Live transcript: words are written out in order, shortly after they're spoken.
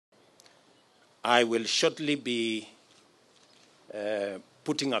I will shortly be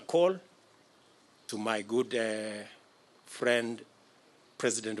putting a call to my good friend,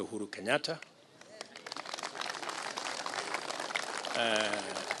 President Uhuru Kenyatta.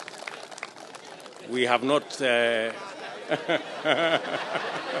 We have not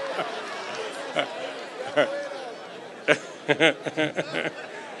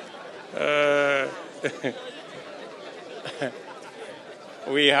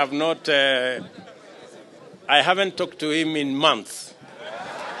we have not I haven't talked to him in months.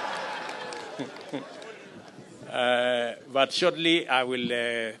 But shortly I will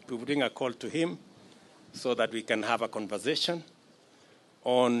be putting a call to him so that we can have a conversation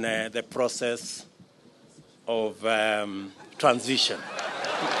on the process of transition.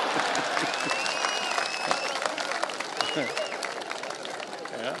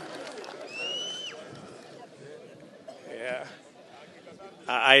 Yeah. Yeah.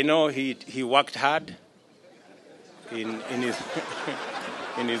 I know he worked hard in his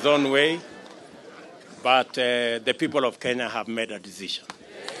in his own way, but the people of Kenya have made a decision.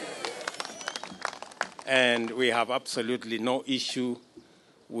 And we have absolutely no issue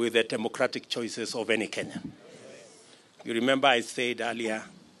with the democratic choices of any Kenyan. You remember I said earlier,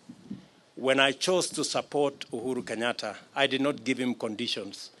 when I chose to support Uhuru Kenyatta, I did not give him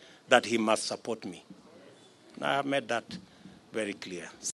conditions that he must support me. I have made that very clear.